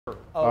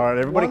All right,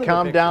 everybody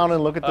calm down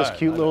and look at this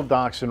cute little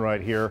dachshund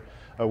right here.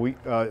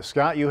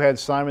 Scott, you had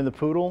Simon the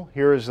Poodle.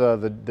 Here is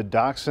the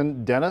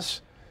dachshund,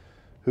 Dennis,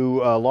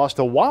 who lost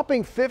a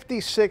whopping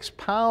 56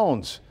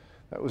 pounds.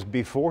 That was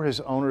before his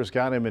owners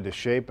got him into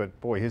shape,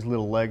 but boy, his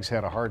little legs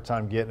had a hard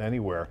time getting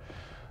anywhere.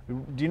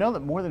 Do you know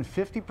that more than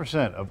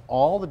 50% of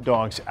all the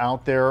dogs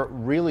out there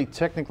really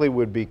technically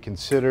would be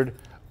considered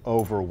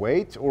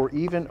overweight or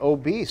even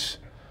obese?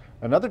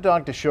 Another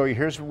dog to show you.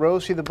 Here's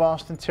Rosie the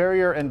Boston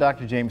Terrier and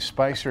Dr. James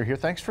Speiser here.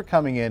 Thanks for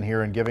coming in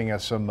here and giving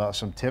us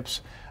some tips.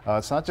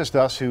 It's not just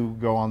us who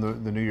go on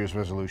the New Year's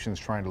resolutions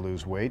trying to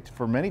lose weight.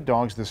 For many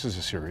dogs, this is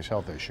a serious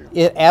health issue.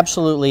 It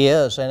absolutely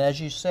is. And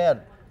as you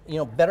said, you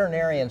know,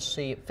 veterinarians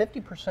see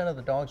 50% of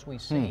the dogs we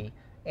see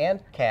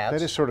and cats.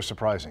 That is sort of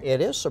surprising.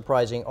 It is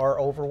surprising, are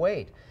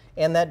overweight.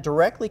 And that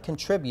directly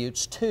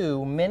contributes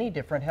to many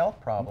different health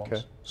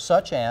problems,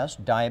 such as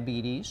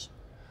diabetes,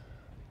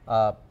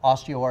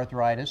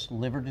 osteoarthritis,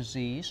 liver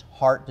disease,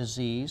 heart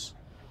disease,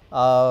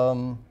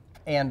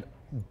 and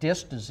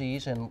disc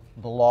disease in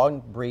the long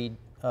breed,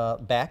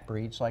 back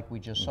breeds like we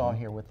just saw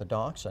here with the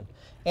dachshund,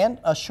 and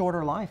a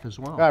shorter life as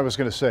well. I was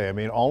going to say, I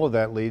mean, all of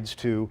that leads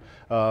to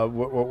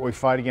what we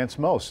fight against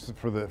most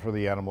for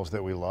the animals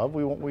that we love.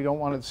 We don't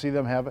want to see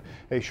them have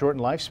a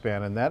shortened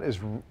lifespan, and that is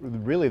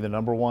really the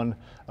 #1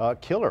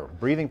 killer.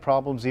 Breathing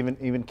problems,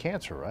 even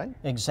cancer, right?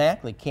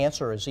 Exactly.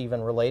 Cancer is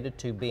even related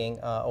to being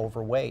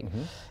overweight.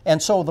 And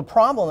so the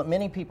problem that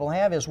many people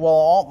have is, well,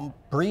 all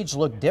breeds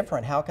look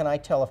different. How can I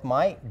tell if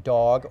my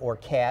dog or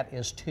cat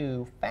is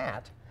too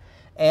fat?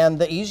 And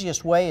the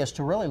easiest way is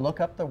to really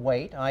look up the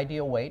weight,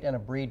 ideal weight, in a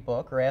breed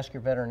book, or ask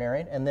your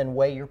veterinarian, and then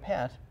weigh your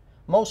pet.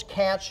 Most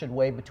cats should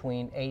weigh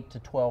between 8 to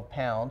 12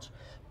 pounds,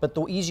 but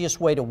the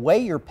easiest way to weigh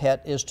your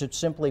pet is to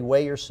simply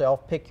weigh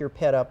yourself, pick your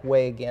pet up,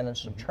 weigh again, and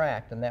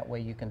subtract, and that way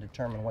you can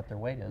determine what their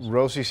weight is.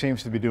 Rosie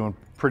seems to be doing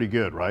pretty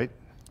good, right?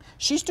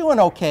 She's doing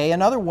okay.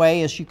 Another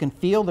way is you can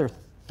feel their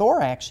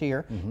thorax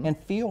here and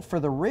feel for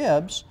the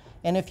ribs.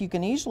 And if you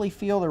can easily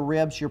feel the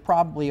ribs, you're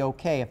probably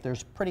okay. If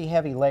there's a pretty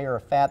heavy layer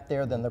of fat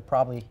there, then they're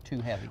probably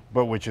too heavy.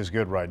 But which is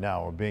good right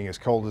now, being as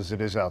cold as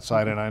it is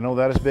outside. And I know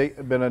that has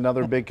been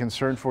another big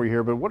concern for you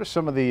here. But what are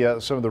some of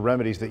the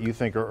remedies that you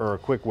think are a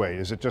quick way?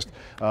 Is it just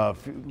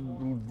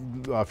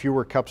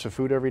fewer cups of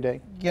food every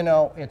day? You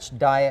know, it's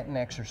diet and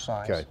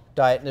exercise. Okay.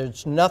 Diet.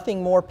 There's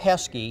nothing more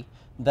pesky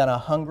than a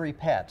hungry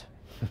pet.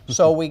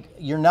 So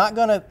you're not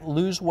going to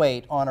lose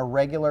weight on a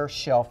regular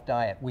shelf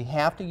diet. We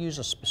have to use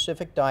a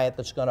specific diet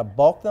that's going to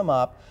bulk them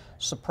up,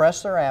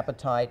 suppress their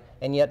appetite,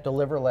 and yet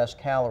deliver less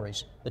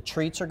calories. The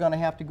treats are going to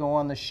have to go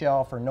on the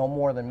shelf, or no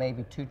more than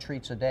maybe 2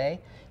 treats a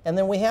day. And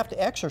then we have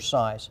to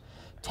exercise.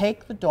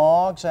 Take the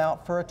dogs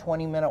out for a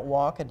 20-minute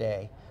walk a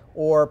day,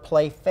 or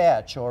play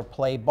fetch, or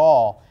play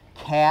ball.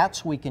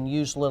 Cats, we can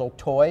use little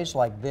toys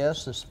like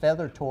this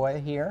feather toy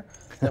here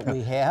that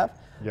we have.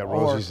 Yeah,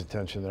 Rosie's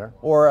attention there.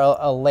 Or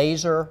a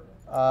laser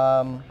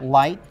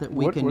light that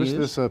we can use.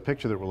 What is this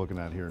picture that we're looking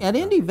at here? At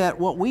Indyvet,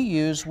 what we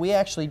use, we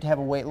actually have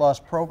a weight loss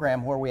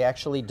program where we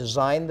actually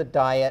design the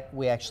diet,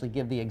 we actually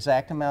give the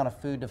exact amount of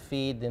food to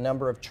feed, the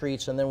number of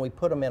treats, and then we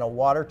put them in a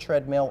water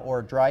treadmill or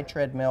a dry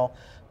treadmill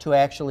to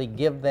actually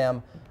give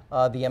them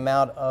the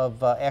amount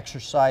of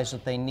exercise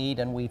that they need,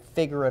 and we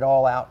figure it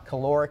all out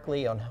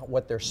calorically on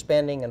what they're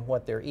spending and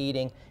what they're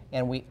eating,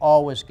 and we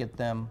always get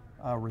them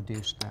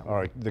reduced that way. All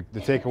right,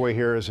 the takeaway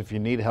here is if you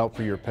need help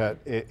for your pet,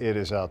 it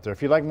is out there.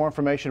 If you'd like more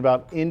information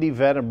about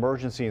Indyvet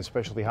Emergency and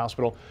Specialty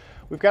Hospital,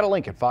 we've got a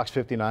link at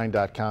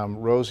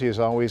fox59.com. Rosie, as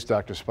always,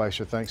 Dr.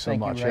 Speiser, thanks so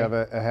much. Have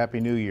a happy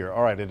new year.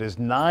 All right, it is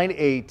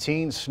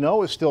 9/18.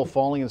 Snow is still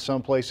falling in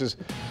some places,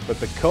 but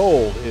the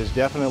cold is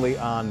definitely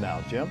on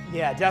now. Jim?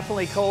 Yeah,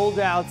 definitely cold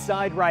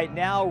outside right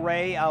now,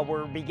 Ray.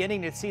 We're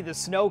beginning to see the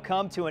snow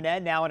come to an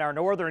end now in our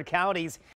northern counties.